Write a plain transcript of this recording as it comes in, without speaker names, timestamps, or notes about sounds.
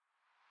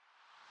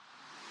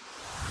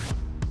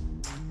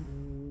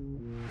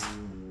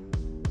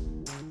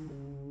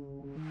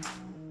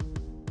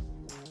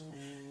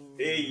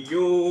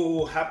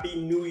Yo, happy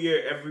new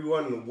year,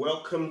 everyone.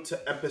 Welcome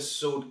to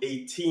episode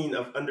 18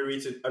 of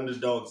Underrated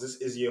Underdogs. This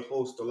is your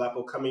host,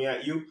 Olapo, coming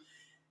at you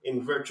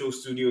in virtual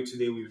studio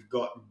today. We've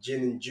got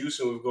Jin and Juice,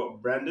 and we've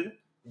got Brandon.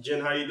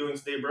 Jin, how you doing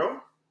today, bro?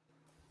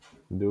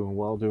 Doing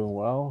well, doing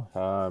well.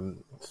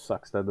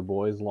 Sucks that the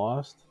boys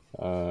lost.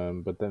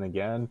 But then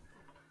again,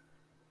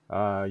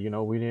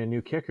 we need a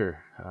new kicker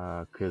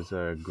because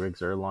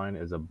Griggs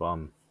Erline is a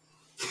bum.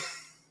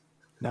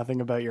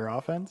 Nothing about your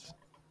offense?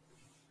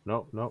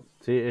 Nope, nope.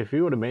 See, if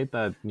he would have made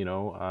that,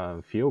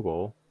 field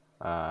goal,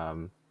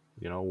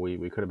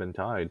 we could have been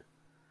tied.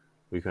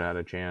 We could have had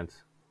a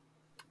chance.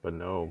 But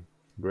no,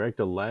 Greg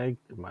the leg,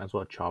 might as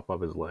well chop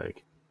up his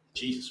leg.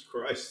 Jesus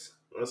Christ,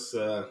 that's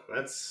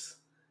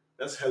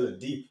hella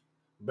deep.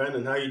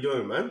 Brandon, how you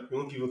doing, man? You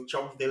want people to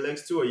chop off their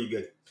legs too, or are you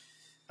good?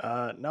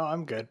 No,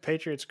 I'm good.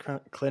 Patriots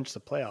clinched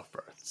the playoff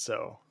berth,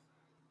 so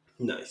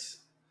Nice.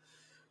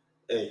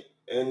 Hey,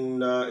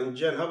 and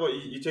Jen, how about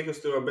you take us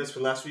through our best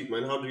for last week,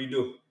 man? How do you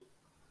do?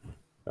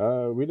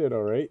 We did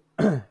all right.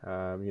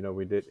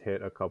 We did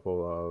hit a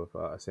couple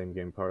of same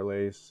game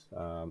parlays.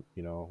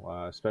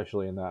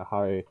 Especially in that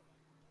high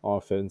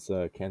offense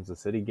Kansas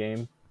City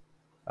game.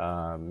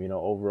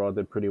 Overall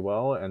did pretty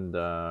well, and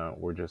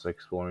we're just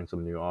exploring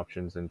some new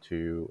options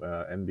into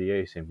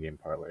NBA same game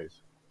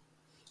parlays.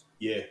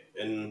 Yeah,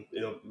 and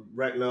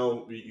right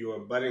now you are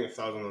batting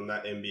 1,000 on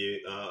that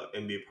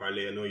NBA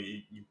parlay. I know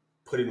you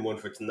put in one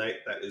for tonight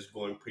that is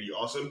going pretty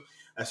awesome.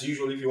 As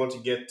usual, if you want to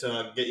get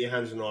your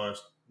hands on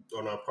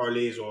our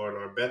parlays or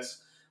on our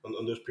bets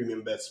on those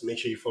premium bets, make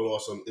sure you follow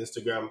us on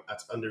Instagram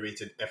at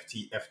underrated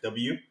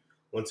FTFW.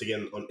 Once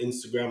again, on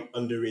Instagram,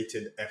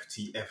 underrated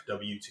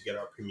FTFW to get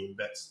our premium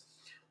bets.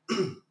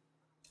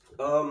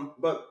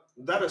 But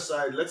that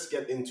aside, let's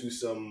get into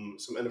some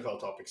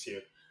NFL topics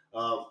here.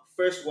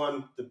 First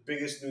one, the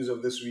biggest news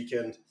of this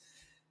weekend,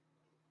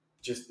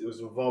 just it was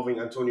involving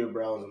Antonio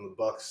Brown and the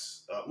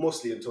Bucks,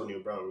 mostly Antonio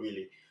Brown,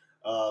 really.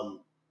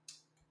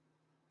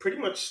 Pretty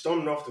much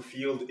stormed off the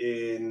field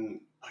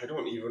in I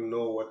don't even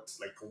know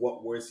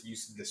what words he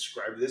used to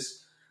describe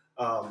this,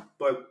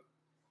 but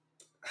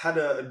had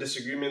a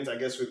disagreement, I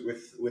guess,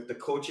 with the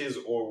coaches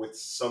or with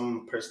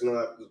some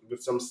personnel,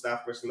 with some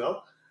staff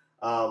personnel.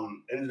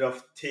 Ended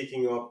up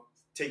taking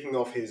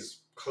off his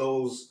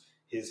clothes,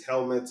 his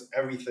helmet,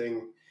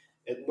 everything.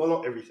 Well,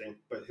 not everything,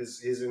 but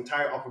his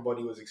entire upper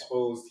body was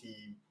exposed.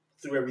 He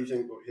threw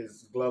everything,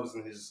 his gloves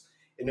and his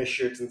inner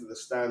shirts, into the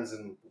stands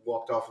and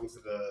walked off into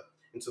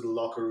the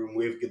locker room,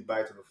 waved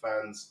goodbye to the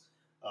fans.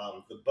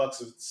 The Bucks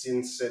have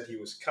since said he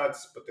was cut,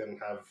 but then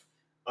have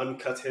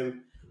uncut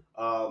him.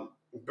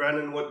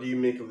 Brandon, what do you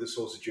make of this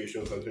whole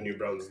situation with Antonio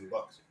Brown and the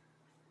Bucks?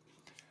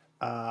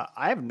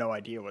 I have no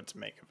idea what to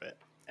make of it.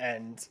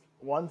 And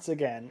once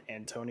again,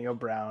 Antonio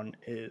Brown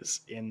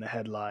is in the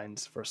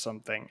headlines for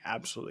something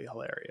absolutely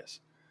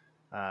hilarious.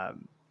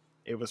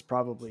 It was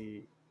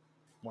probably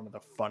one of the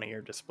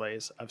funnier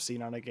displays I've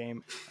seen on a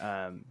game.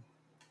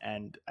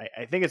 And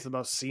I think it's the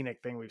most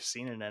scenic thing we've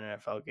seen in an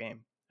NFL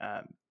game.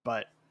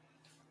 But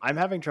I'm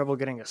having trouble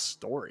getting a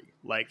story.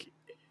 Like,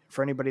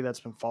 for anybody that's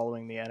been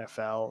following the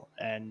NFL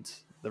and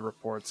the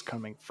reports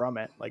coming from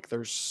it, like,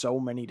 there's so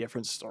many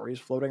different stories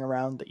floating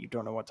around that you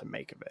don't know what to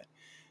make of it.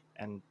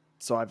 And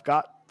so I've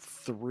got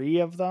 3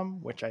 of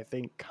them, which I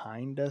think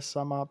kind of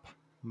sum up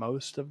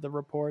most of the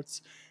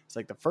reports. It's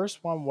like the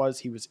first one was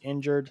he was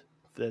injured,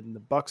 then the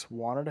Bucks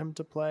wanted him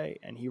to play,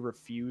 and he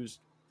refused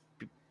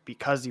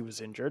because he was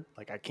injured.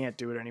 Like, I can't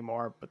do it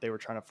anymore, but they were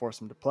trying to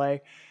force him to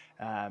play.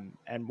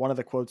 And one of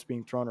the quotes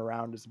being thrown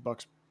around is the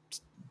Bucks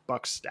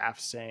staff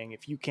saying,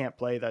 if you can't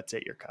play, that's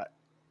it, you're cut.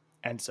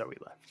 And so he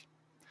left.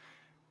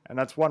 And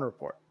that's one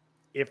report.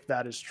 If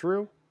that is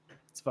true,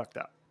 it's fucked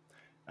up.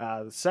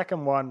 The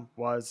second one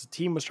was the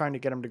team was trying to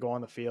get him to go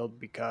on the field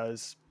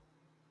because,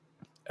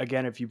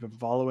 again, if you've been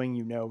following,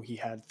 you know he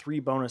had 3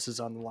 bonuses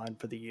on the line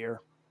for the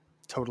year,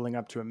 totaling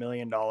up to $1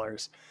 million.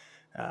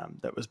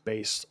 That was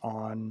based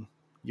on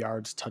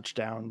yards,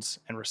 touchdowns,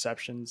 and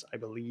receptions, I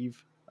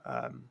believe.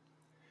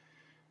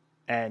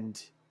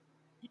 And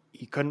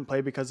he couldn't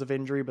play because of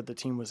injury, but the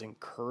team was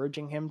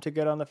encouraging him to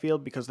get on the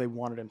field because they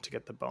wanted him to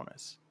get the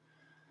bonus.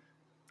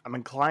 I'm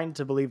inclined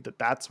to believe that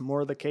that's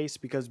more the case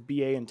because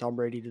BA and Tom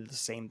Brady did the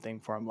same thing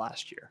for him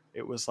last year.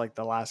 It was like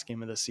the last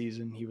game of the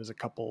season. He was a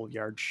couple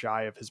yards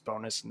shy of his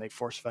bonus, and they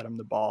force-fed him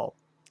the ball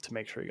to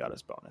make sure he got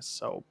his bonus.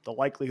 So the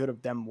likelihood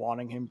of them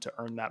wanting him to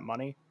earn that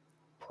money,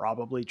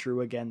 probably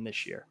true again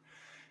this year.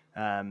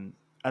 And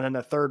then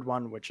the third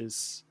one, which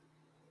is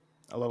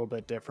a little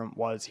bit different,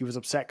 was he was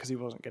upset because he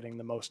wasn't getting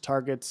the most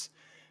targets,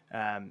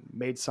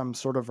 made some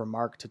sort of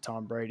remark to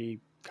Tom Brady,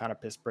 kind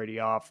of pissed Brady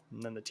off,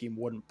 and then the team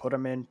wouldn't put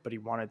him in, but he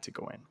wanted to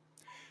go in.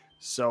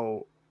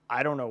 So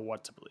I don't know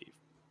what to believe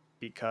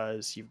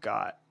because you've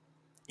got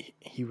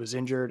he was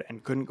injured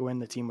and couldn't go in.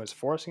 The team was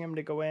forcing him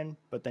to go in,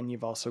 but then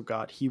you've also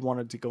got he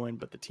wanted to go in,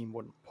 but the team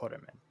wouldn't put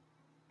him in.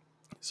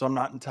 So I'm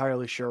not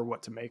entirely sure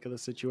what to make of the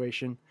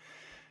situation.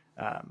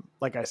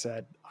 Like I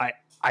said,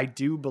 I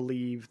do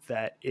believe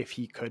that if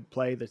he could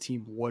play, the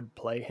team would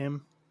play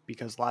him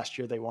because last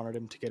year they wanted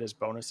him to get his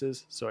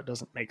bonuses. So it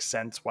doesn't make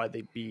sense why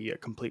they'd be a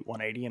complete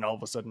 180 and all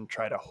of a sudden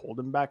try to hold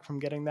him back from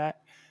getting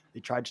that. They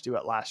tried to do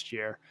it last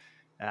year.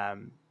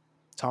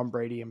 Tom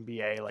Brady and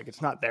BA, like,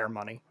 it's not their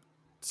money.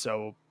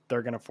 So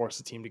they're going to force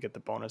the team to get the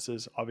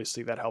bonuses.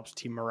 Obviously, that helps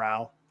team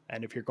morale.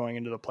 And if you're going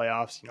into the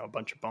playoffs, a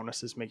bunch of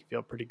bonuses make you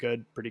feel pretty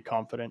good, pretty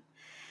confident.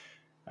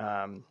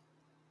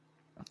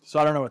 So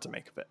I don't know what to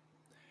make of it.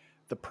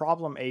 The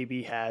problem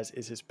AB has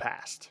is his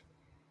past.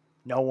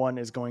 No one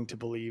is going to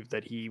believe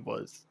that he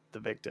was the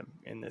victim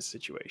in this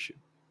situation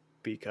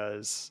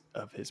because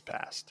of his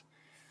past.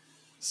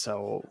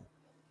 So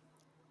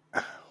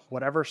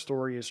whatever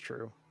story is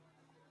true,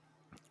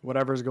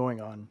 whatever's going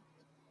on,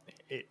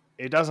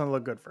 it doesn't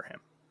look good for him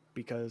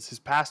because his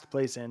past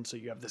plays in. So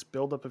you have this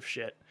buildup of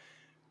shit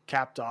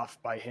capped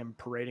off by him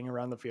parading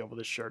around the field with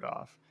his shirt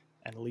off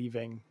and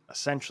leaving,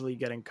 essentially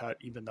getting cut,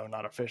 even though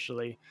not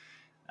officially.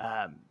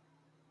 I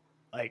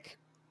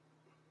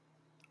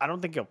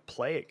don't think he'll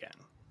play again.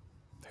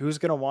 Who's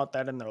going to want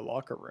that in their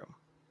locker room?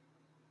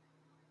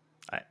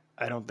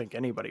 I don't think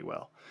anybody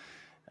will.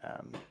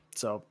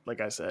 So,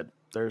 like I said,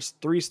 there's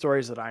 3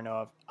 stories that I know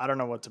of. I don't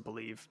know what to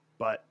believe,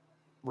 but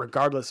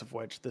regardless of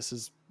which, this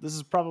is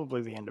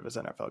probably the end of his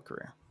NFL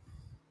career.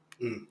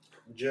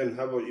 Jen,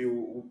 how about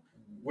you?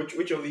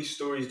 Which of these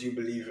stories do you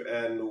believe,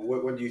 and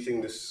what do you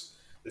think this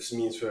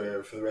means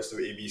for the rest of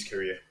AB's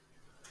career?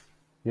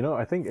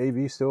 I think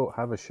AB still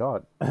have a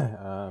shot.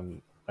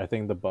 I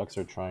think the Bucks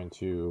are trying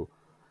to,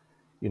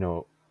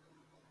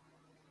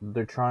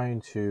 they're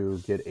trying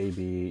to get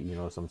AB,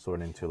 some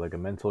sort into like a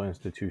mental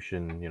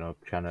institution,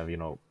 kind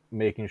of,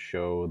 making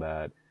sure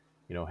that,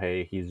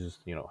 hey, he's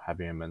just,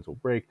 having a mental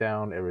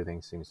breakdown.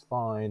 Everything seems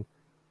fine,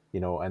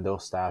 and they'll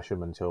stash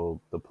him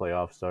until the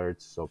playoff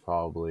starts. So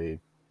probably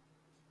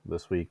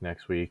this week,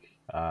 next week,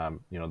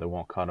 they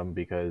won't cut him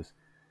because,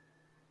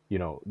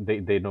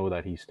 they know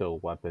that he's still a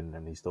weapon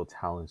and he's still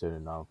talented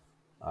enough,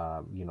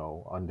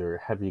 under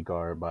heavy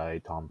guard by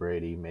Tom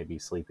Brady, maybe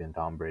sleep in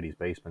Tom Brady's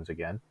basements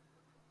again,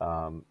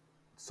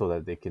 so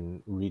that they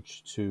can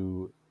reach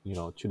to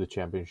the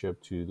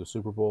championship, to the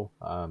Super Bowl,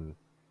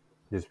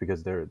 just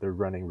because they're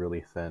running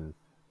really thin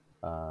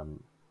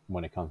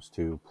when it comes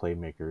to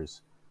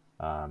playmakers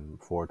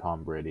for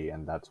Tom Brady,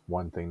 and that's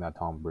one thing that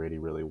Tom Brady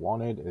really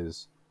wanted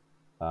is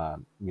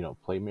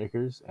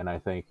playmakers, and I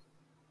think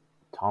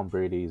Tom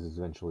Brady is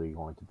eventually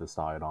going to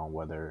decide on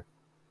whether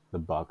the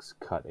Bucks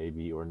cut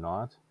AB or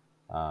not.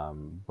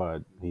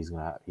 But he's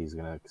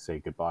gonna say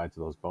goodbye to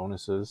those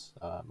bonuses.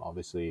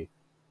 Obviously,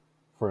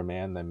 for a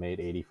man that made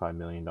 $85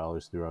 million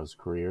throughout his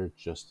career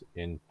just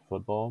in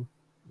football,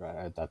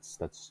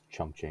 that's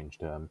chump change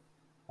to him.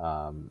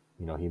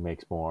 He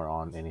makes more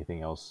on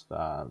anything else,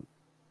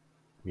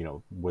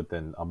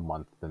 within a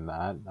month than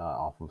that,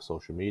 off of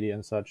social media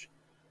and such.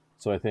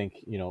 So I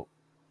think,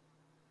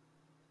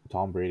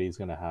 Tom Brady's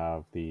going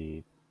to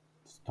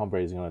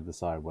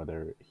decide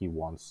whether he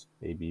wants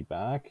AB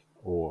back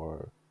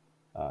or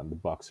the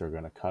Bucks are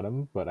going to cut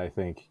him. But I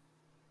think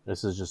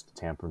this is just a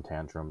tantrum.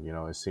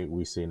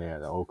 We've seen it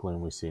at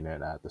Oakland, we've seen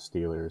it at the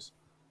Steelers.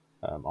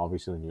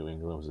 Obviously, New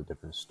England was a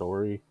different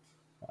story.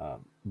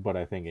 But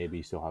I think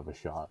AB still have a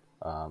shot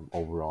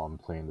overall in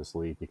playing this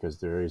league because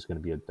there is going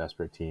to be a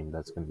desperate team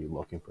that's going to be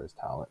looking for his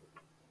talent.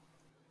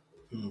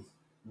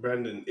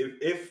 Brandon,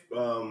 if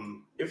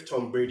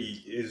Tom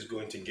Brady is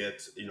going to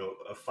get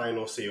a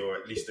final say or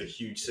at least a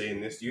huge say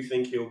in this, do you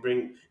think he'll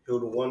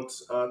want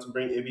to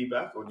bring AB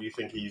back, or do you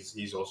think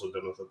he's also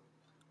done with it?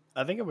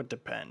 I think it would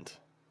depend.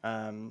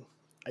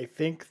 I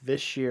think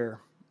this year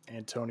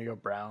Antonio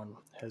Brown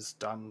has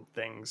done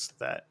things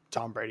that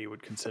Tom Brady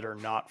would consider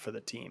not for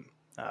the team.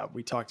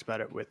 We talked about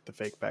it with the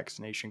fake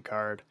vaccination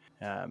card,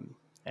 and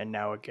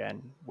now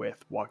again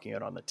with walking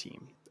out on the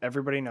team.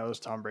 Everybody knows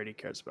Tom Brady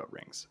cares about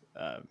rings.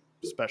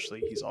 Especially,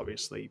 he's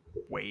obviously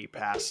way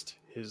past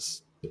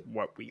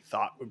what we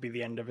thought would be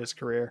the end of his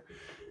career.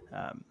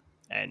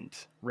 And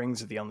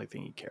rings are the only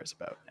thing he cares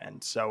about.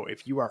 And so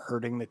if you are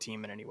hurting the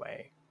team in any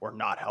way or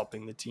not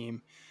helping the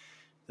team,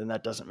 then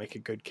that doesn't make a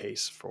good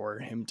case for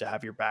him to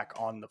have your back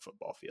on the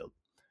football field.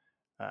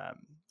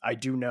 I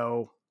do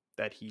know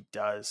that he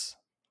does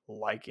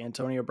like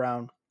Antonio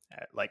Brown,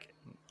 like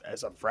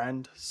as a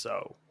friend.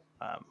 So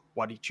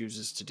what he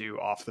chooses to do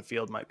off the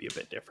field might be a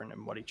bit different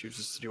than what he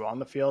chooses to do on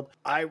the field.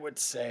 I would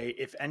say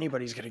if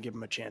anybody's going to give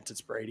him a chance,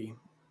 it's Brady.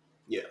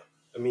 Yeah.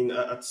 I mean,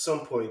 at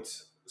some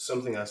point,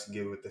 something has to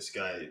give with this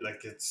guy.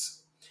 Like,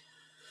 it's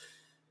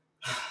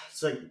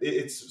like,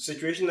 it's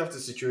situation after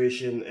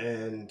situation,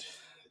 and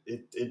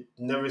it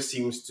never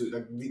seems to,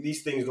 like,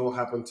 these things don't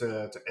happen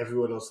to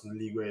everyone else in the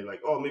league where you're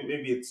like, oh,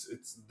 maybe it's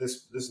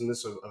this and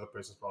this other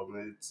person's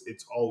problem.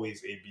 It's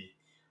always AB.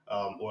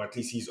 Or at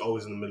least he's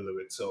always in the middle of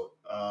it. So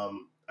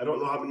I don't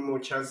know how many more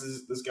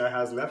chances this guy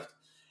has left.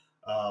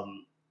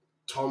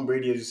 Tom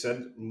Brady, as you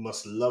said,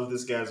 must love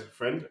this guy as a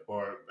friend,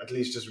 or at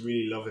least just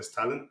really love his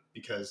talent,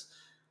 because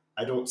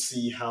I don't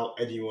see how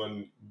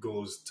anyone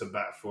goes to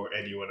bat for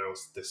anyone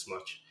else this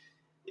much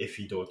if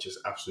you don't just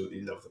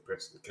absolutely love the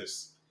person.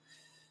 Because,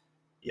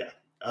 yeah,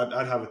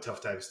 I'd have a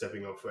tough time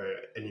stepping up for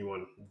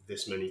anyone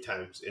this many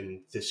times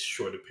in this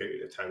shorter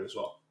period of time as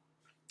well.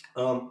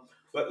 Um,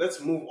 but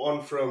let's move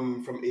on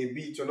from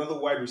AB to another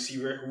wide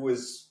receiver who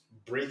is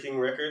breaking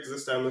records.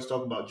 This time, let's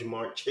talk about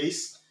Jamar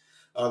Chase.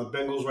 The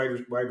Bengals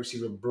wide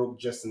receiver broke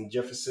Justin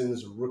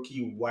Jefferson's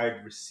rookie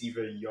wide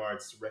receiver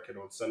yards record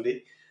on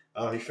Sunday.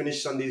 He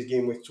finished Sunday's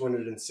game with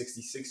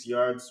 266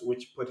 yards,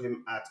 which put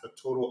him at a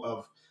total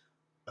of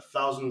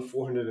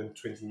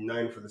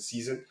 1,429 for the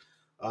season.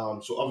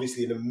 So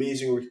obviously an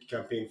amazing rookie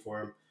campaign for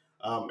him.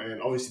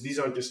 And obviously these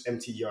aren't just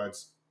empty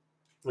yards.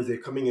 As they're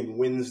coming in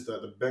wins,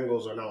 the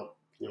Bengals are now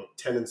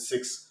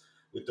 10-6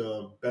 with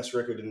the best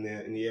record in the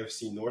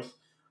AFC North.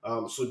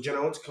 So Jen, I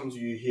want to come to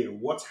you here.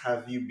 What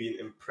have you been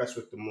impressed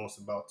with the most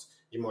about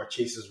Jamar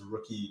Chase's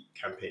rookie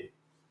campaign?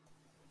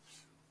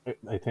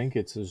 I think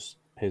it's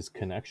his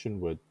connection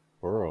with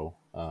Burrow.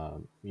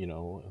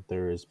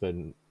 There has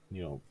been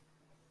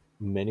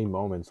many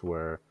moments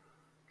where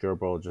Joe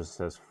Burrow just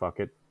says "fuck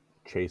it,"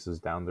 Chase is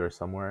down there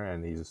somewhere,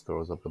 and he just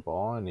throws up the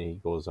ball and he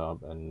goes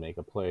up and make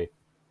a play.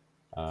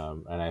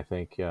 And I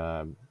think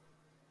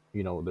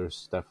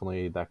there's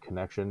definitely that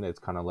connection. It's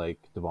kind of like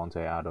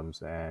Devontae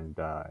Adams and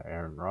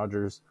Aaron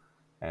Rodgers.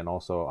 And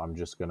also, I'm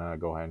just gonna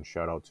go ahead and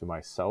shout out to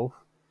myself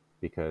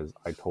because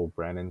I told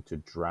Brandon to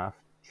draft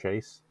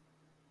Chase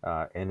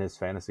in his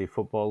fantasy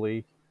football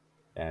league,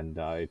 and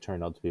it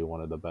turned out to be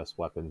one of the best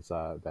weapons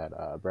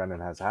that Brandon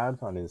has had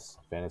on his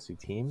fantasy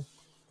team.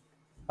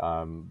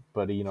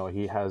 But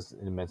he has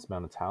an immense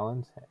amount of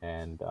talent,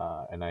 and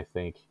I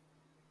think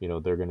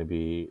they're going to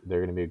be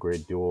a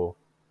great duel.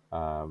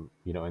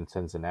 In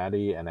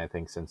Cincinnati, and I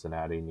think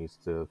Cincinnati needs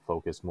to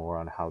focus more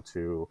on how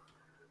to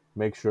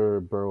make sure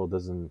Burrow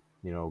doesn't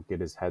get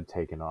his head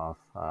taken off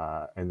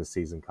in the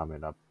season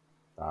coming up,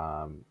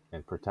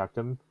 and protect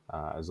him.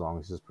 As long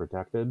as he's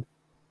protected,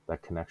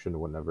 that connection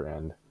will never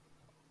end.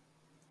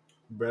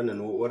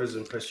 Brandon, what has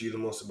impressed you the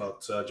most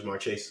about Jamar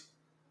Chase?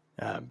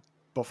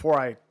 Before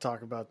I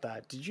talk about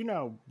that, did you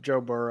know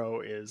Joe Burrow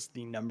is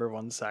the number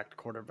one sacked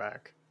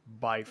quarterback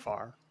by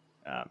far?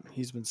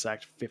 He's been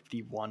sacked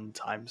 51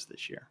 times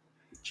this year,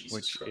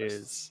 which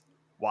is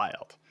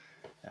wild.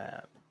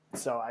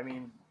 So, I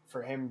mean,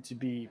 for him to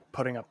be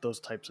putting up those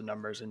types of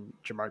numbers and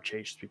Jamar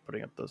Chase to be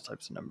putting up those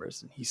types of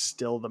numbers, and he's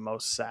still the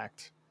most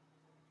sacked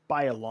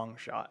by a long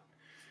shot,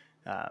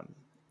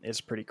 is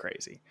pretty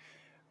crazy.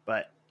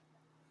 But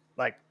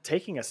like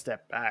taking a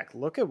step back,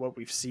 look at what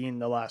we've seen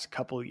the last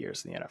couple of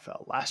years in the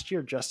NFL. Last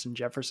year, Justin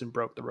Jefferson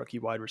broke the rookie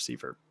wide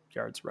receiver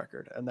yards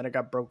record, and then it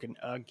got broken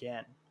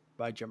again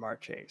by Jamar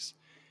Chase.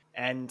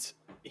 And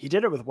he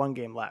did it with one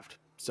game left.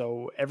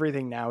 So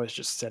everything now is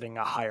just setting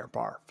a higher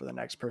bar for the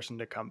next person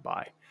to come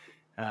by.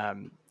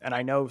 And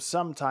I know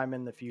sometime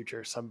in the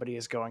future, somebody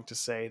is going to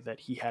say that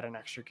he had an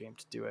extra game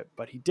to do it,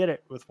 but he did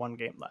it with one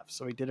game left.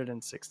 So he did it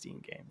in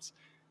 16 games.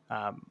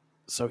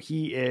 So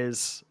he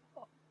is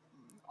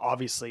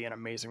obviously an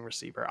amazing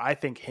receiver. I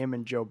think him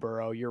and Joe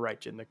Burrow, you're right,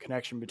 Jim, the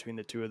connection between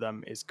the two of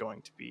them is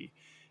going to be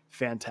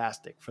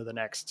fantastic for the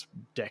next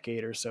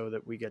decade or so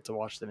that we get to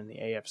watch them in the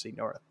AFC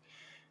North.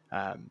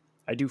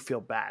 I do feel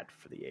bad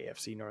for the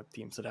AFC North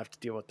teams that have to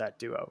deal with that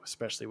duo,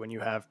 especially when you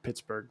have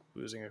Pittsburgh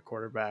losing a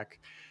quarterback.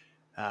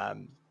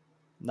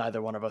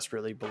 Neither one of us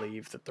really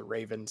believe that the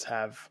Ravens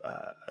have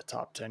a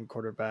top 10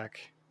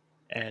 quarterback,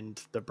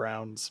 and the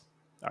Browns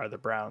are the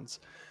Browns.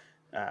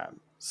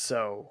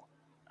 So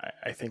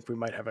I think we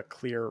might have a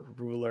clear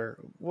ruler.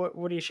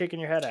 What are you shaking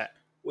your head at?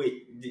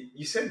 Wait,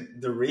 you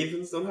said the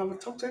Ravens don't have a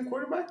top 10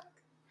 quarterback?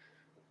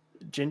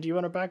 Jin, do you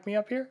want to back me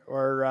up here,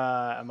 or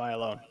am I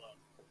alone?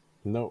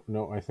 No.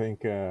 I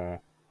think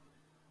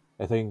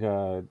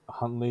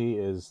Huntley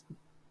is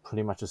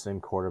pretty much the same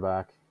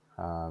quarterback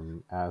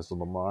as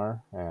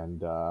Lamar,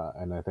 and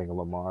I think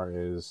Lamar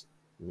is,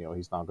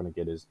 he's not going to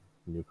get his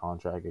new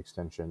contract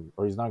extension,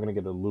 or he's not going to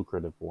get a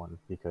lucrative one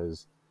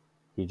because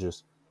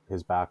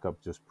his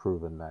backup just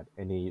proven that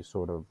any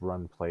sort of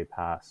run, play,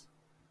 pass,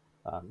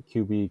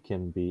 QB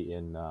can be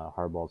in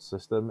Harbaugh's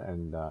system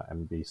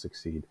and be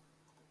succeed.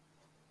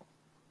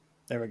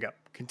 There we go.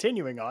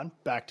 Continuing on,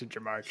 back to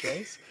Jamar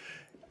Chase.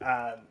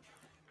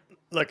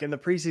 Look, in the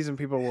preseason,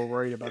 people were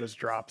worried about his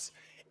drops.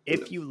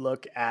 If you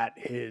look at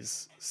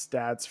his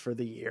stats for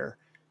the year,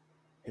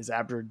 his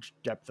average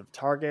depth of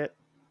target,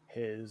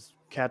 his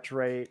catch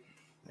rate,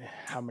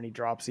 how many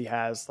drops he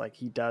has, like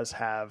he does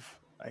have,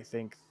 I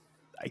think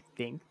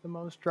the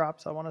most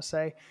drops, I want to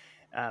say.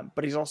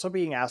 But he's also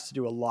being asked to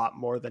do a lot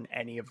more than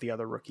any of the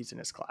other rookies in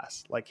his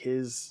class. Like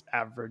his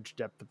average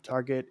depth of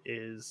target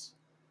is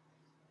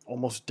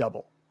almost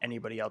double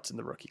anybody else in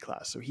the rookie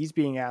class. So he's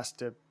being asked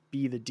to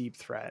be the deep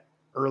threat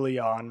early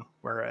on,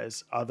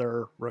 whereas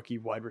other rookie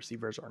wide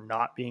receivers are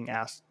not being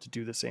asked to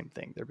do the same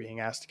thing. They're being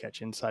asked to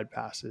catch inside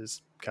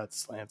passes, cuts,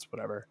 slants,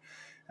 whatever,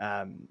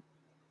 that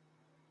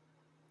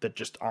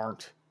just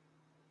aren't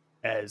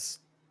as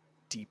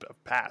deep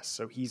of pass.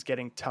 So he's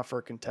getting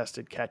tougher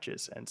contested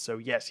catches. And so,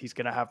 yes, he's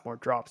going to have more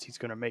drops. He's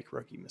going to make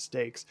rookie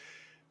mistakes.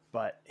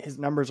 but his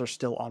numbers are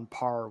still on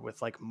par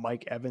with like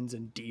Mike Evans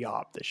and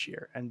D-Hop this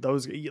year. And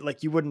those,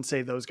 like, you wouldn't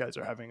say those guys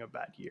are having a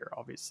bad year,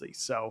 obviously.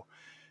 So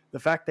the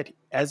fact that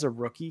as a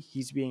rookie,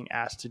 he's being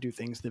asked to do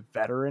things that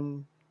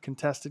veteran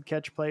contested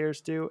catch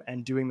players do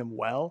and doing them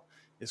well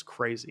is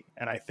crazy.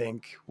 And I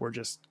think we're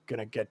just going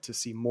to get to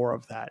see more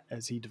of that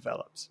as he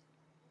develops.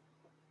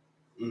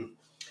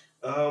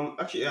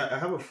 Actually, I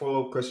have a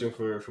follow-up question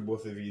for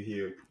both of you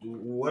here.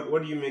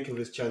 What do you make of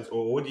his chance,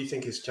 or what do you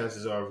think his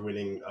chances are of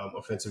winning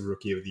Offensive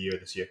Rookie of the Year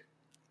this year?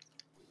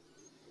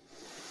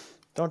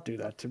 Don't do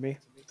that to me.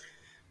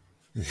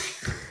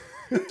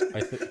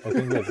 I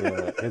think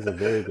he has a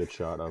very good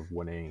shot of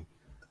winning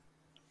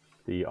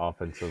the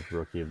Offensive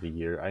Rookie of the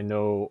Year. I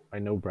know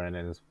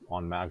Brandon is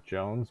on Mac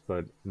Jones,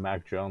 but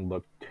Mac Jones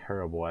looked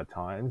terrible at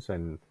times,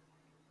 and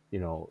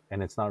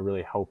and it's not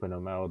really helping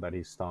him out that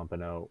he's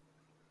stomping out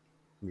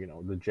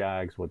the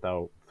Jags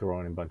without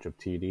throwing a bunch of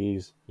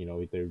TDs.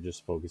 They're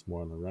just focused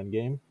more on the run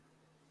game.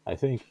 I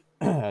think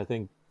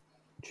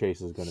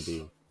Chase is going to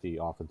be the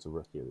Offensive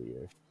Rookie of the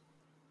Year.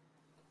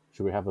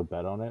 Should we have a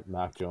bet on it?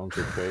 Mac Jones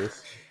or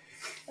Chase?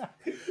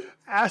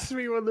 Ask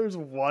me when there's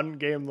one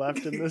game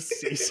left in this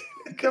season.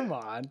 Come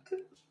on.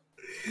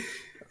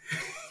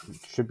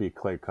 Should be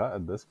clear cut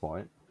at this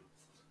point.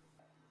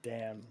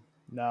 Damn.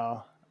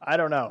 No, I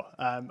don't know.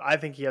 I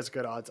think he has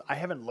good odds. I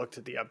haven't looked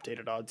at the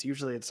updated odds.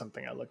 Usually it's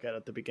something I look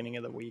at the beginning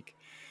of the week.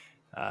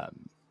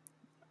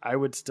 I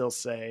would still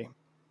say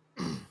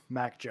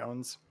Mac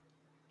Jones.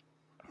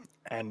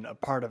 And a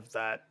part of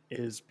that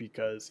is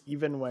because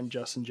even when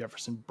Justin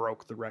Jefferson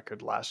broke the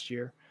record last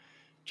year,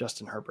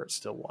 Justin Herbert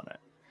still won it.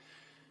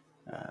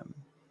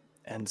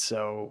 And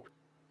so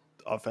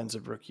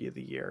Offensive Rookie of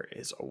the Year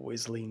is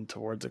always leaned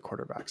towards a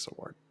quarterback's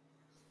award.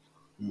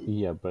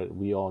 Yeah, but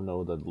we all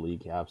know that the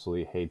league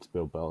absolutely hates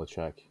Bill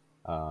Belichick.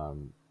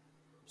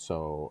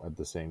 So at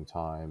the same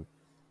time,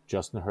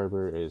 Justin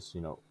Herbert is,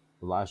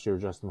 last year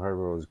Justin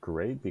Herbert was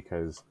great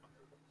because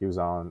he was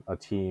on a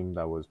team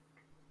that was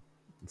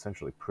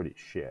essentially pretty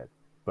shit,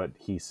 but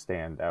he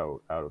stand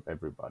out of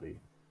everybody.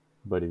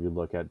 But if you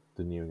look at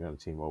the New England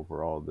team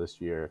overall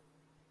this year,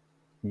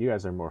 you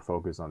guys are more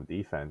focused on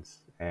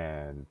defense,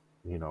 and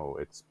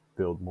it's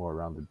built more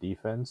around the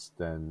defense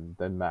than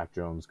Mac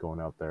Jones going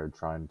out there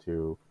trying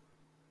to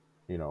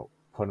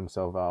put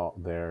himself out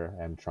there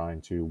and trying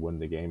to win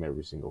the game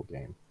every single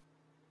game.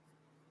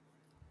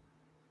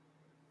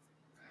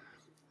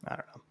 I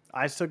don't know.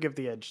 I still give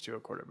the edge to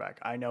a quarterback.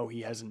 I know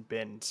he hasn't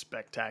been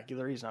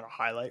spectacular. He's not a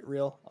highlight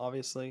reel,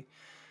 obviously.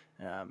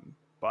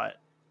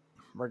 But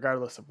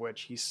regardless of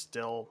which, he's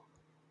still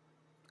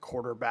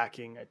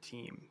quarterbacking a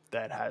team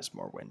that has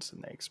more wins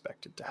than they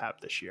expected to have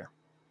this year.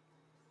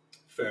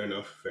 Fair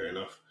enough.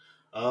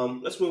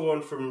 Let's move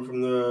on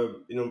from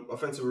the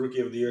Offensive Rookie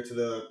of the Year to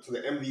the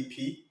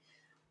MVP.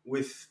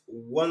 With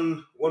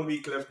one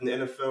week left in the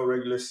NFL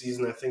regular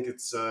season, I think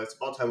it's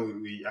about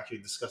time we actually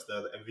discuss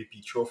the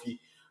MVP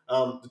trophy.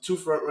 The two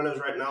front runners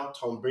right now,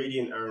 Tom Brady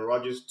and Aaron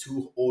Rodgers,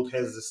 two old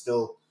heads that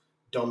still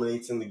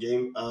dominates in the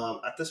game.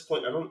 At this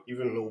point, I don't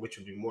even know which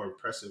would be more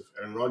impressive.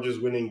 Aaron Rodgers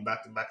winning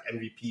back-to-back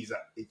MVPs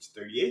at age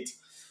 38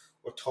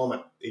 or Tom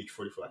at age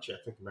 44. Actually, I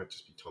think it might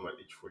just be Tom at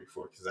age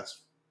 44 because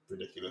that's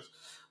ridiculous.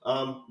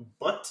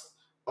 But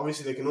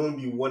obviously, there can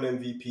only be one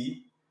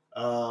MVP.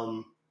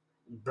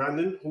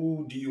 Brandon,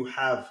 who do you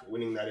have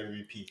winning that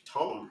MVP?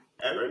 Tom,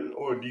 Aaron,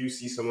 or do you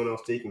see someone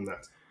else taking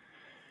that?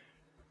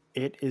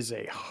 It is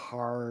a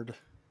hard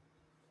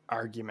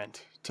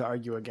argument to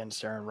argue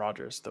against Aaron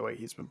Rodgers the way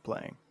he's been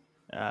playing.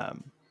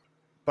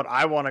 But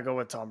I want to go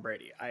with Tom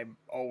Brady. I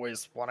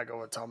always want to go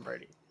with Tom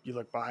Brady. You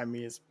look behind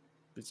me, his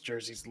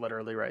jersey's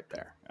literally right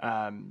there.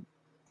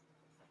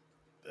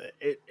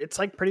 It's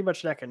like pretty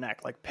much neck and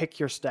neck. Like, pick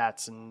your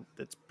stats, and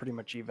it's pretty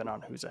much even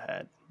on who's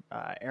ahead.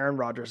 Aaron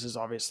Rodgers has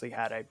obviously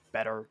had a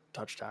better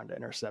touchdown to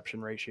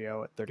interception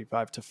ratio at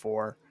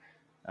 35-4.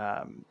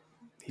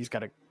 He's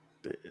got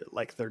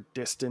their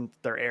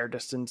air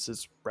distance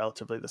is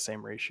relatively the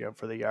same ratio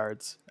for the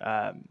yards.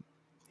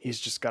 He's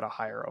just got a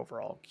higher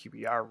overall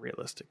QBR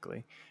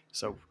realistically,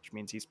 so which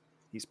means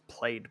he's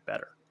played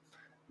better.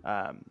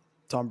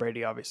 Tom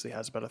Brady obviously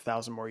has about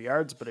 1,000 more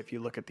yards, but if you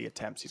look at the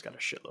attempts, he's got a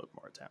shitload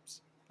more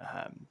attempts.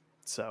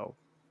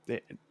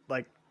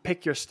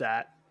 Pick your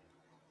stat.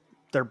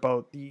 They're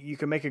both. You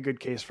can make a good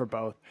case for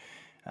both.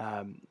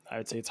 I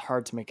would say it's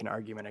hard to make an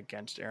argument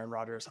against Aaron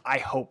Rodgers. I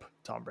hope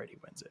Tom Brady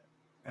wins it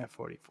at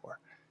 44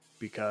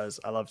 because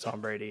I love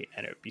Tom Brady,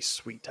 and it would be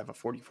sweet to have a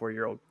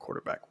 44-year-old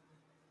quarterback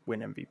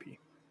win MVP.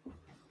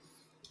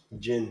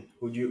 Jin,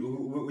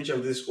 which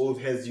of these old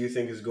heads do you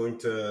think is going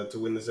to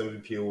win this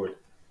MVP award?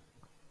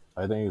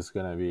 I think it's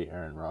going to be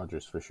Aaron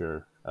Rodgers for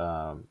sure.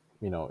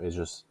 It's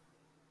just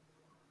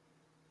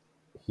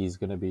he's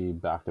going to be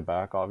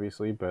back-to-back,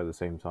 obviously, but at the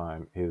same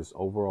time, his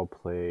overall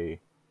play,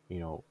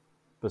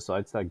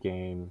 besides that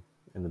game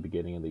in the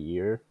beginning of the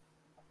year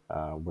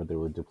where they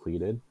were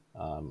depleted,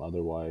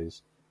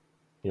 otherwise,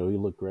 he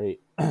looked great.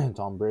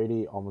 Tom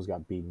Brady almost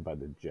got beaten by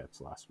the Jets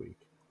last week.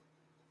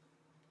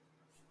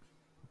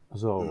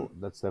 So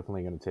that's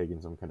definitely going to take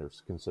in some kind of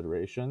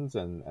considerations,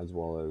 and as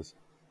well as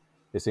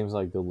it seems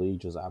like the league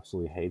just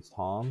absolutely hates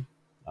Tom.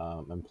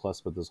 And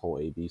plus, with this whole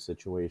AB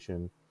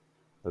situation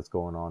that's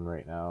going on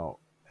right now,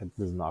 it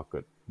does not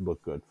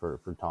look good for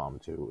Tom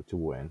to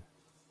win.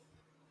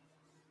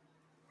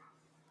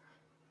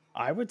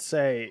 I would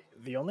say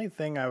the only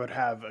thing I would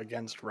have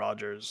against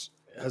Rodgers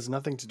has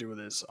nothing to do with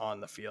his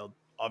on the field.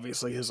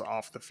 Obviously, his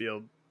off the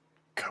field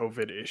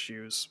COVID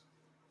issues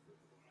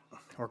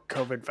or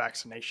COVID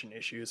vaccination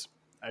issues,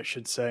 I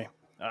should say,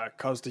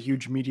 caused a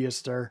huge media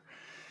stir,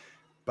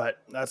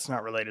 but that's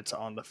not related to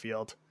on the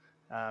field.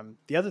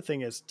 The other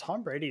thing is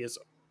Tom Brady is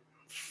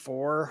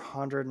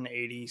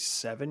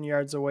 487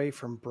 yards away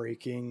from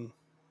breaking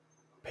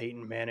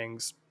Peyton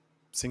Manning's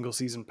single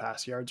season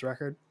pass yards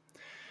record.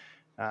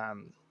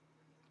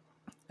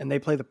 And they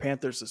play the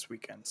Panthers this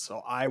weekend.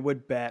 So I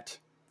would bet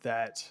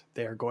that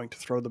they are going to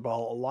throw the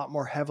ball a lot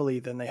more heavily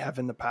than they have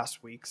in the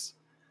past weeks.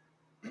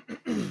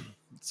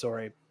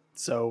 Sorry.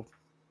 So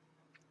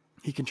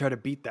he can try to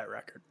beat that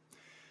record.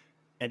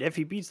 And if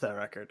he beats that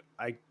record,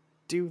 I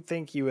do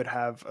think he would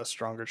have a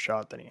stronger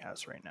shot than he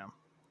has right now.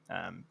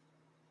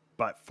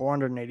 But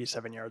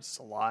 487 yards is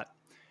a lot.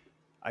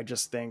 I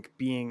just think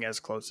being as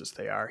close as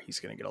they are,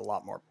 he's going to get a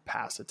lot more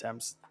pass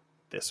attempts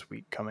this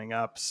week coming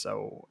up.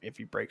 So if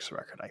he breaks the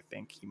record, I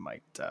think he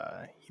might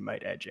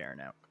edge Aaron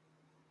out.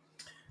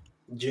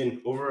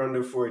 Jin, over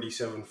under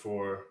 487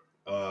 for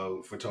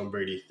Tom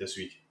Brady this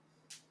week.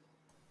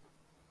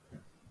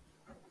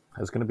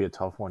 It's going to be a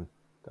tough one.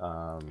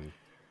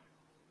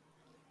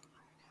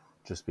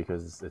 Just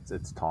because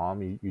it's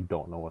Tom, you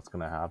don't know what's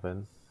going to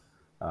happen.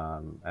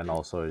 And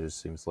also it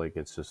just seems like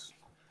it's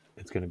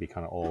going to be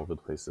kind of all over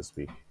the place this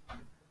week.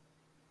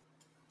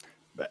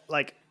 But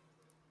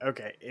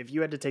okay, if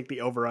you had to take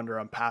the over-under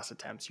on pass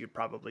attempts, you'd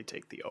probably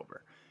take the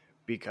over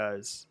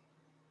because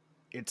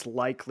it's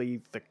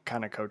likely the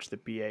kind of coach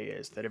that BA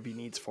is, that if he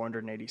needs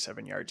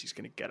 487 yards, he's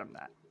going to get him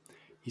that.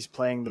 He's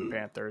playing the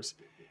Panthers.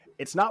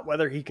 It's not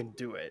whether he can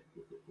do it,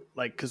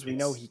 because we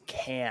know he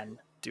can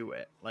do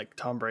it.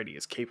 Tom Brady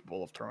is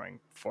capable of throwing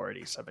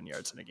 487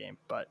 yards in a game,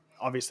 but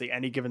obviously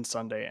any given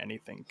Sunday,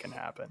 anything can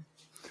happen.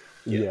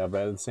 Yeah,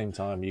 but at the same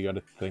time, you got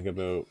to think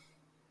about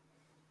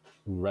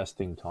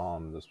resting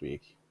Tom this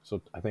week. So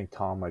I think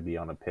Tom might be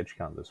on a pitch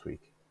count this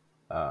week,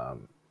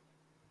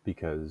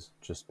 because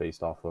just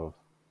based off of,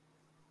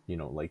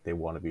 they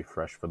want to be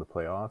fresh for the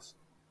playoffs.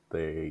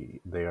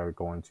 They are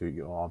going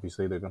to,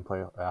 obviously they're going to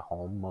play at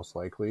home most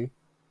likely,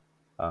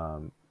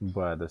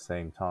 but at the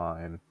same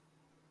time,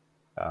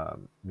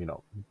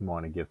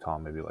 want to give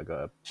Tom maybe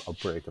a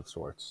break of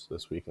sorts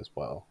this week as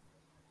well.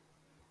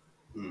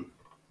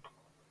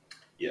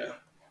 Yeah,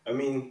 I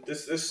mean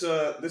this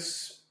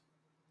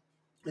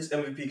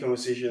MVP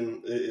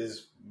conversation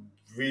is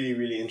really,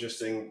 really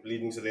interesting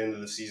leading to the end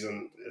of the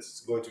season. It's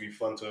going to be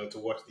fun to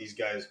watch these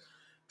guys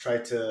try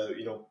to,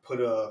 put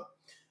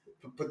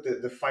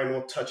the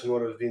final touch in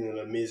what has been an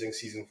amazing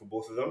season for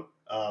both of them.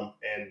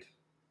 And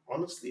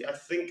honestly, I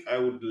think I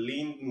would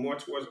lean more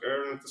towards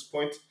Aaron at this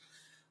point.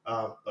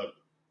 But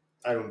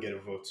I don't get a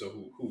vote, so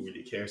who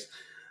really cares?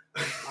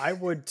 I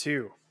would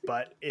too.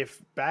 But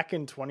if back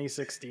in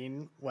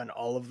 2016, when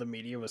all of the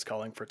media was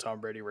calling for Tom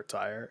Brady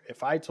retire,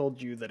 if I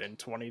told you that in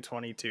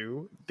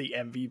 2022, the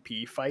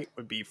MVP fight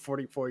would be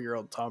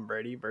 44-year-old Tom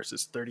Brady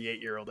versus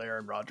 38-year-old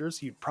Aaron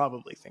Rodgers, you'd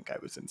probably think I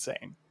was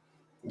insane.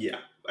 Yeah,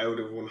 I would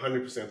have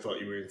 100% thought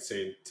you were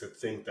insane to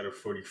think that a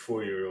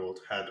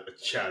 44-year-old had a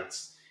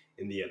chance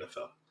in the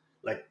NFL.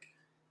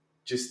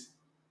 Just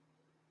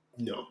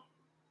no.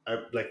 I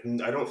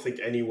don't think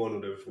anyone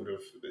would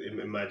have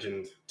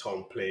imagined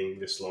Tom playing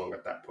this long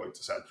at that point,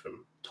 aside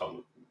from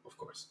Tom, of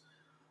course.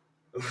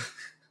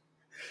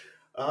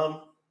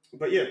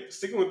 But yeah,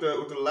 sticking with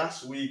the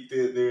last week,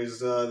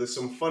 there's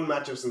some fun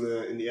matchups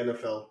in the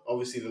NFL.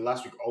 Obviously, the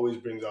last week always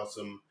brings out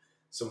some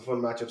fun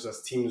matchups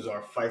as teams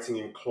are fighting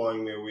and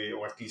clawing their way,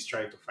 or at least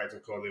trying to fight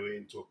and claw their way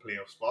into a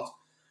playoff spot.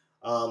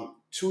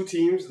 Two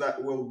teams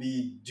that will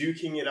be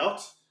duking it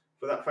out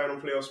for that final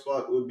playoff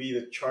spot would be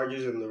the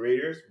Chargers and the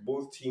Raiders.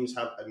 Both teams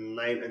have a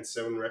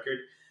 9-7 record,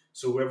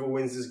 so whoever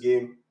wins this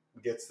game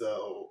gets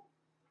the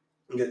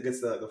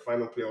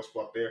final playoff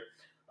spot there.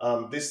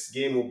 This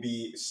game will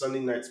be Sunday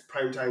night's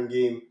primetime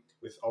game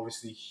with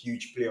obviously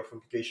huge playoff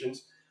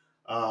implications.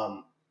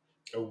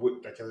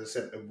 Like as I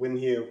said, a win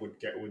here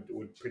would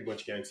pretty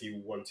much guarantee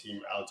one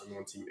team out and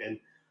one team in.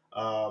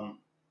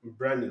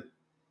 Brandon,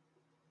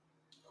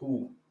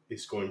 who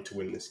is going to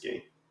win this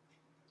game?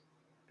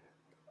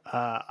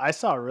 I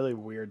saw a really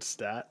weird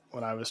stat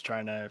when I was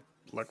trying to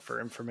look for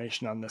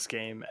information on this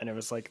game, and it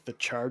was the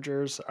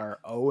Chargers are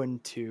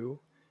 0-2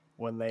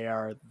 when they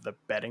are the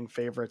betting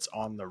favorites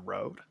on the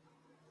road.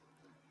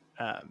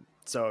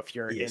 So if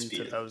you're ESPN.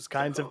 Into those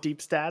kinds of deep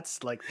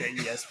stats, like the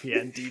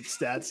ESPN deep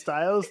stat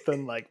styles,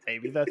 then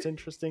maybe that's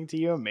interesting to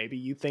you. Maybe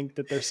you think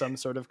that there's some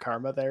sort of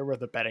karma there where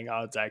the betting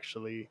odds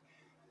actually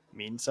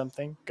mean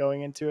something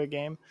going into a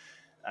game.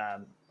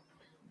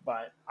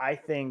 But I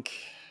think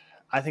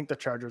I think the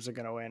Chargers are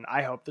going to win.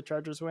 I hope the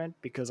Chargers win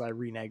because I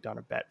reneged on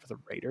a bet for the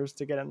Raiders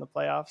to get in the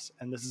playoffs,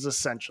 and this is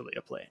essentially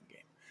a play-in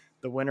game.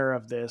 The winner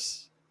of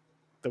this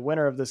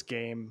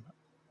game,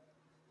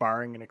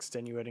 barring an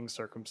extenuating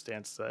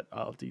circumstance that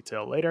I'll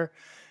detail later,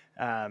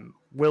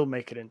 will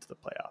make it into the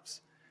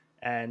playoffs.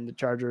 And the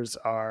Chargers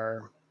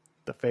are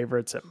the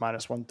favorites at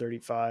minus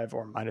 135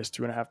 or minus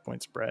 2.5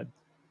 point spread.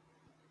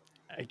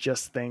 I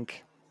just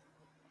think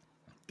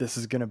this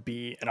is going to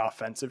be an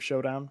offensive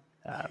showdown.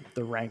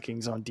 The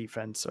rankings on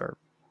defense are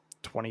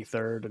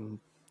 23rd and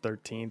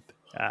 13th.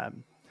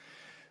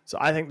 So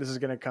I think this is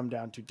going to come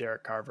down to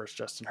Derek Carr versus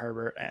Justin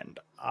Herbert, and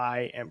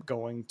I am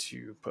going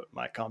to put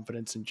my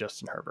confidence in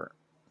Justin Herbert.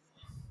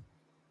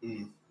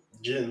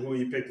 Jin, who are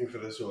you picking for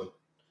this one?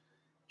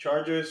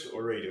 Chargers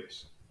or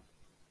Raiders?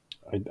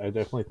 I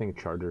definitely think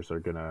Chargers are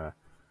gonna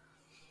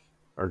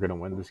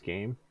win this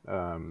game.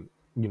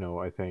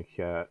 I think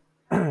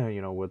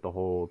with the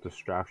whole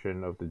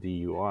distraction of the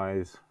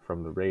DUIs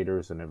from the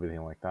Raiders and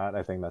everything like that,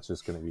 I think that's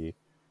just going to be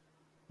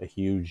a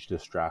huge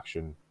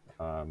distraction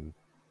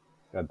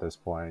at this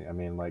point. I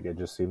mean, like, it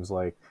just seems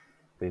like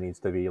there needs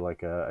to be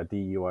like a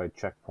DUI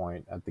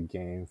checkpoint at the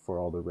game for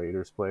all the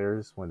Raiders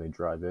players when they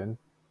drive in.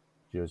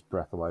 Just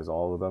breathalyze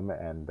all of them,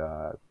 and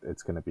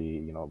it's going to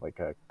be, like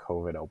a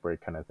COVID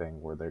outbreak kind of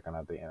thing where they're going to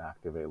have to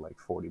inactivate like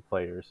 40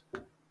 players.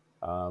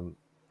 But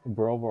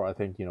overall, I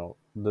think,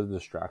 the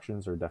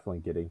distractions are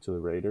definitely getting to the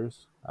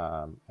Raiders.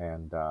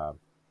 And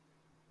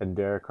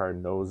Derek Carr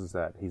knows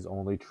that his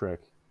only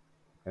trick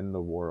in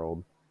the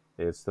world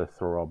is to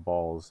throw up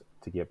balls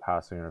to get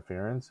passing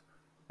interference.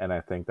 And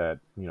I think that,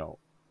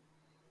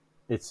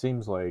 it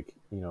seems like,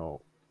 the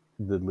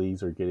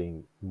leagues are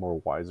getting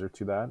more wiser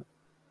to that.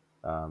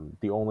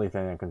 The only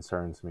thing that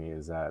concerns me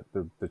is that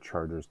the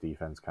Chargers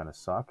defense kind of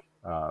suck.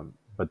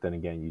 But then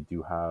again, you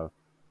do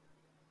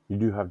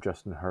have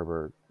Justin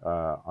Herbert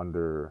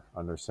under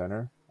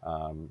center.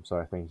 So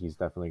I think he's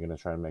definitely going to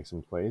try to make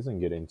some plays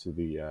and get into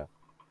the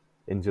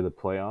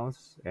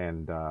playoffs.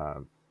 And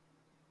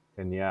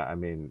yeah, I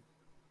mean,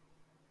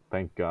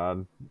 thank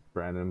God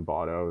Brandon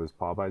bought out his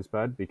Popeyes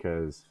bet,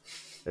 because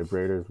if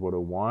Raiders would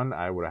have won,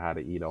 I would have had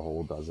to eat a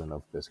whole dozen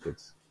of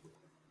biscuits.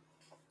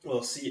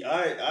 Well, see,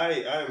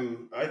 I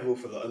vote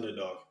for the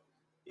underdog.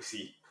 You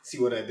see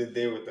what I did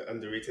there with the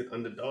underrated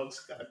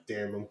underdogs? God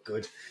damn, I'm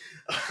good.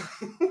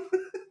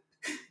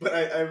 But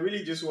I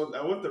really just want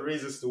the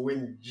Raiders to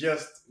win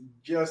just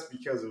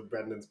because of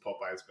Brandon's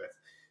Popeyes bet.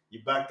 You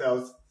backed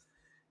out,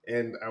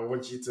 and I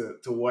want you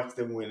to watch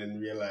them win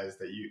and realize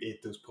that you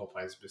ate those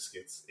Popeyes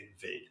biscuits in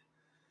vain.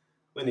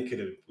 When you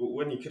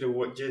could have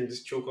watched Jen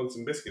just choke on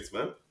some biscuits,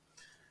 man.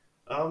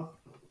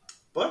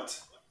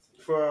 But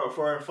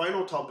for our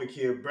final topic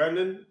here,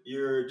 Brandon,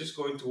 you're just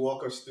going to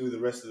walk us through the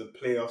rest of the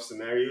playoff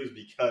scenarios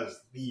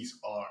because these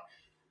are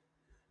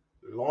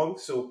long.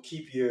 So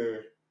keep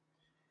your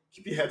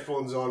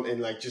headphones on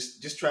and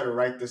just try to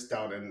write this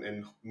down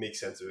and make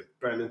sense of it.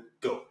 Brandon,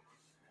 go.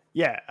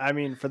 Yeah, I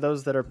mean, for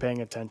those that are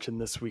paying attention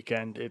this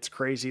weekend, it's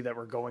crazy that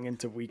we're going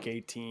into week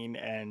 18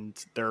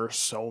 and there are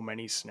so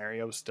many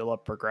scenarios still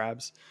up for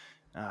grabs.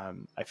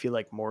 I feel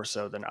like more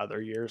so than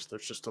other years,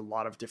 there's just a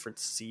lot of different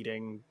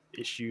seeding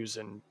issues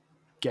and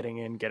getting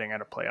in, getting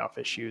out of playoff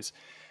issues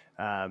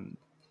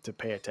to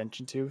pay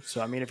attention to.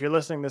 So, I mean, if you're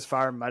listening this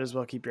far, might as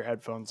well keep your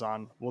headphones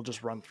on. We'll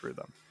just run through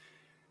them.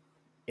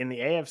 In the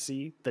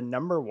AFC, the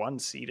number 1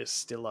 seed is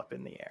still up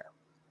in the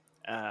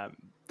air.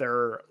 There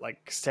are like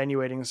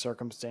extenuating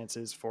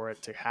circumstances for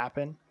it to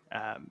happen.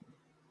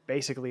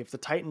 Basically, if the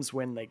Titans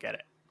win, they get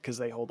it because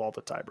they hold all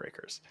the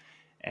tiebreakers.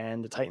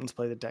 And the Titans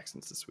play the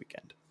Texans this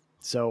weekend.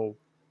 So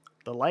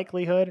the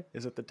likelihood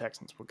is that the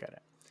Texans will get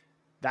it.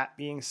 That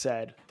being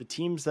said, the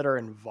teams that are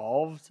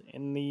involved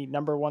in the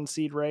number 1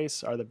 seed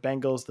race are the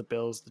Bengals, the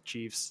Bills, the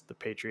Chiefs, the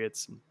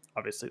Patriots, and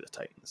obviously the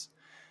Titans.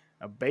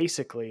 Now,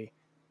 basically,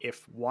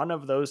 if one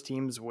of those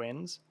teams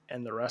wins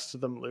and the rest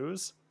of them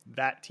lose,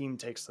 that team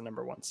takes the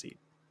number 1 seed.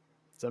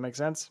 Does that make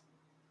sense?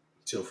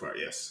 So far,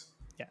 yes.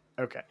 Yeah.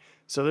 Okay.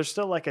 So there's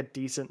still like a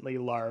decently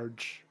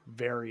large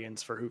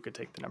variance for who could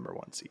take the number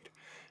 1 seed.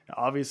 Now,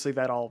 obviously,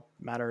 that all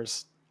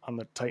matters on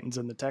the Titans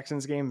and the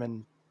Texans game,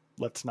 and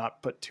let's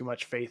not put too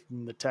much faith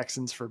in the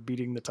Texans for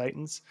beating the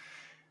Titans.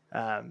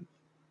 And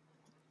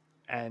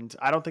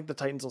I don't think the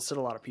Titans will sit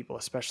a lot of people,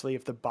 especially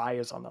if the bye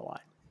is on the line.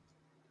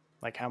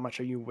 Like, how much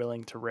are you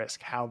willing to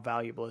risk? How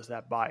valuable is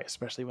that bye,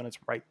 especially when it's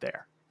right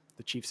there?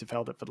 The Chiefs have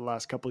held it for the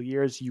last couple of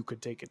years. You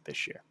could take it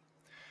this year.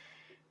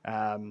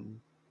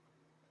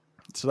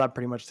 So that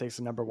pretty much takes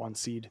the number 1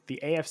 seed. The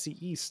AFC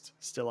East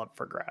still up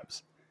for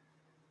grabs.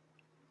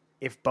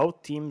 If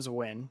both teams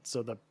win,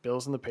 so the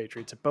Bills and the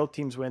Patriots, if both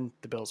teams win,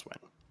 the Bills win.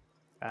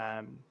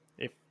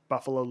 If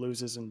Buffalo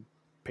loses and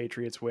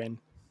Patriots win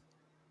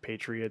the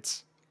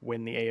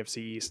AFC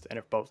East, and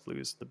if both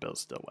lose, the Bills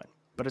still win.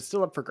 But it's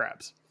still up for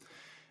grabs.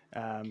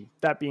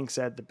 That being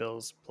said, the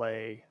Bills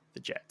play the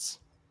Jets.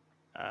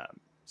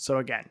 So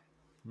again,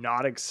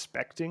 not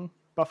expecting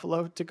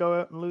Buffalo to go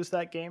out and lose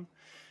that game.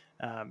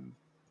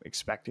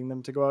 Expecting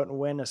them to go out and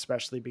win,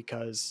 especially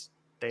because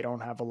they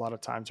don't have a lot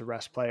of time to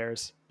rest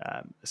players,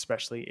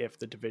 especially if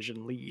the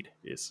division lead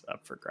is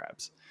up for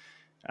grabs.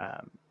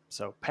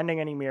 So pending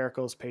any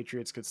miracles,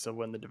 Patriots could still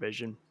win the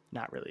division.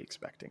 Not really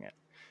expecting it.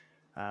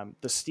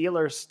 The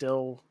Steelers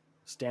still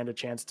stand a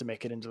chance to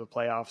make it into the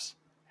playoffs.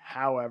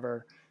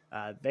 However,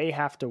 they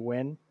have to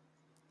win.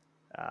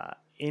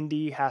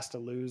 Indy has to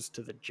lose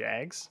to the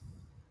Jags.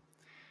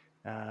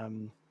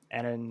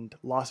 And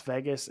Las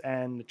Vegas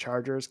and the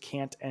Chargers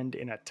can't end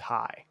in a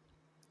tie.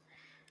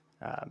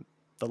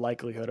 The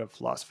likelihood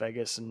of Las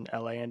Vegas and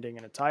LA ending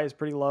in a tie is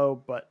pretty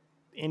low, but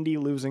Indy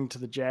losing to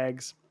the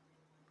Jags,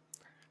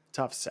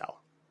 tough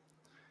sell.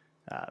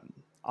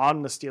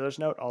 On the Steelers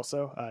note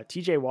also,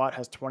 TJ Watt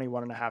has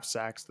 21.5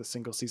 sacks. The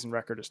single season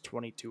record is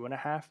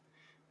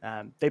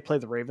 22.5. They play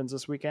the Ravens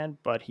this weekend,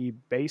 but he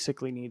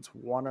basically needs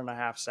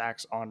 1.5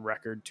 sacks on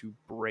record to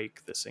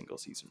break the single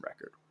season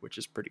record, which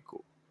is pretty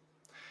cool.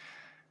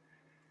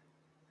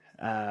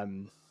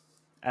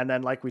 And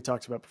then, like we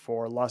talked about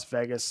before, Las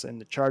Vegas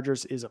and the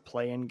Chargers is a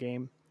play-in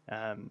game,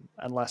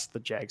 unless the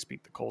Jags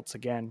beat the Colts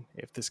again.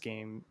 If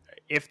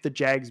the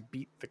Jags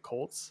beat the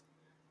Colts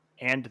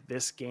and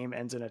this game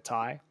ends in a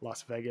tie,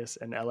 Las Vegas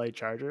and LA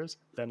Chargers,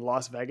 then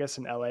Las Vegas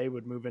and LA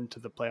would move into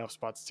the playoff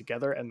spots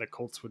together and the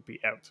Colts would be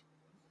out.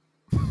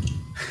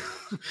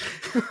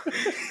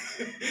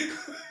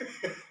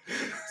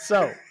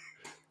 So,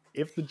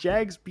 if the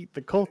Jags beat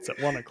the Colts at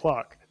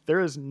 1:00, there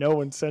is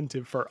no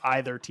incentive for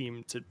either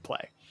team to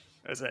play,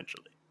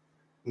 essentially.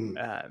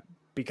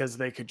 Because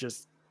they could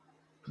just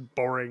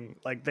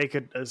they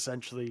could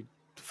essentially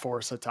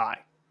force a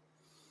tie.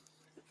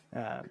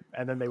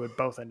 And then they would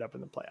both end up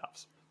in the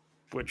playoffs,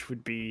 which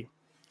would be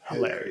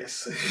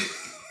hilarious.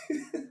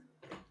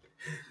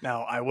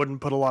 Now, I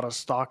wouldn't put a lot of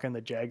stock in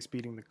the Jags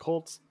beating the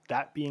Colts.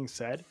 That being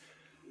said,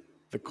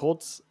 the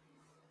Colts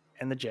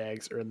and the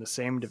Jags are in the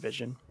same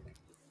division,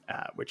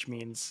 which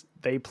means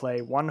they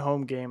play one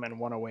home game and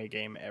one away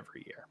game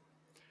every year.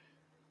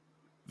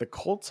 The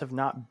Colts have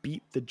not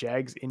beat the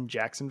Jags in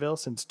Jacksonville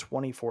since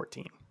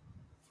 2014.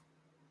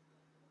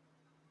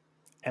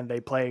 And they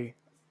play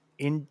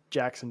in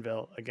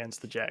Jacksonville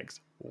against the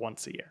Jags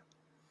once a year.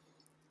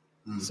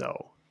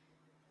 So,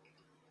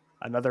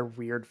 another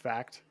weird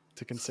fact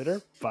to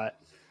consider,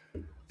 but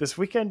this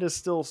weekend is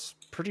still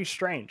pretty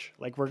strange.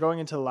 Like, we're going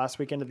into the last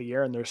weekend of the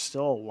year and there's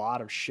still a lot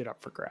of shit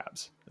up for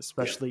grabs,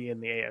 especially in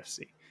the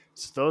AFC.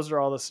 So those are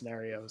all the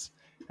scenarios.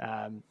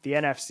 The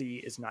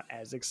NFC is not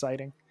as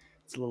exciting.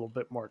 It's a little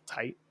bit more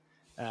tight.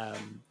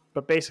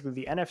 But basically,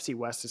 the NFC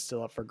West is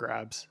still up for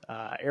grabs.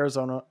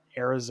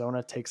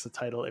 Arizona takes the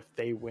title if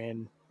they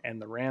win and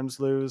the Rams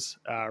lose.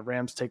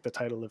 Rams take the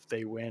title if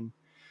they win.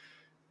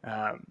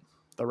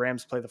 The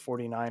Rams play the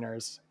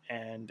 49ers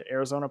and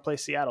Arizona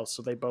plays Seattle,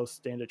 so they both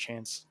stand a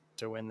chance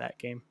to win that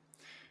game.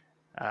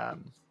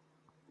 And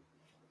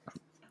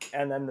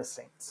then the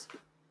Saints.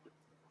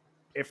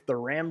 If the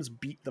Rams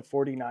beat the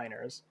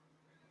 49ers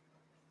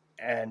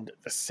and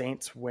the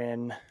Saints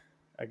win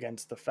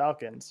against the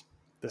Falcons,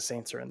 the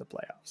Saints are in the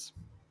playoffs.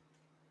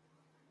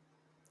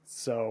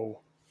 So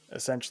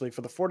essentially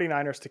for the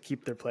 49ers to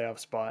keep their playoff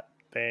spot,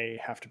 they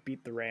have to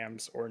beat the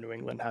Rams or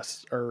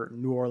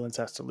New Orleans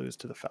has to lose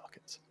to the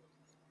Falcons.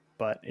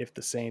 But if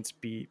the Saints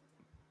beat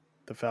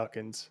the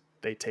Falcons,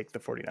 they take the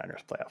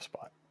 49ers playoff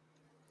spot.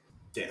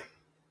 Yeah,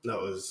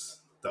 that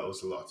was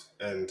a lot.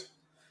 And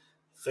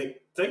thank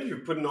you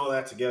for putting all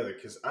that together,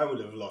 because I would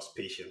have lost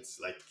patience.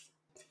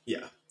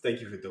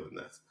 Thank you for doing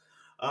that.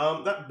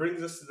 That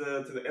brings us to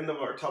the end of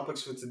our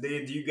topics for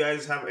today. Do you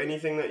guys have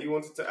anything that you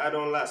wanted to add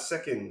on last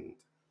second?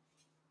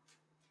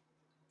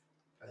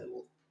 I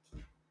will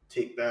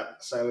take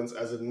that silence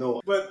as a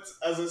no. But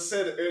as I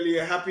said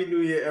earlier, Happy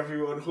New Year,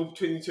 everyone. Hope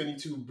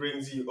 2022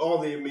 brings you all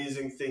the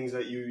amazing things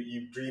that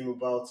you dream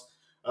about.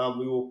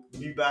 We will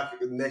be back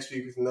next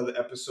week with another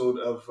episode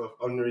of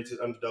Underrated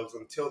Underdogs.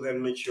 Until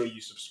then, make sure you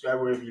subscribe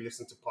wherever you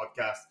listen to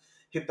podcasts.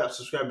 Hit that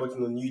subscribe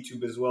button on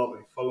YouTube as well,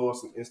 and follow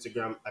us on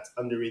Instagram at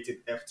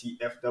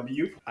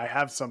UnderatedFTFW. I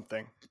have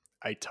something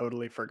I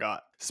totally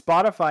forgot.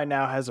 Spotify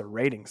now has a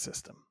rating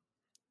system,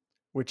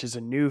 which is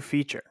a new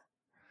feature.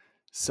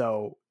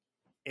 So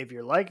if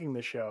you're liking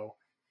the show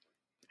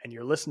and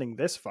you're listening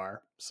this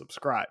far,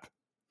 subscribe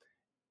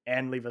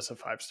and leave us a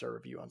 5-star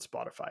review on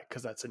Spotify,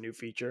 because that's a new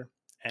feature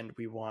and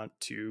we want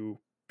to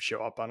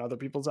show up on other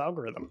people's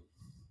algorithm.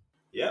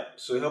 Yeah,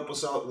 so help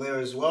us out there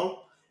as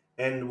well.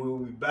 And we'll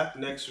be back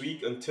next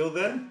week. Until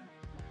then,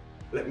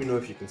 let me know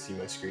if you can see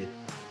my screen.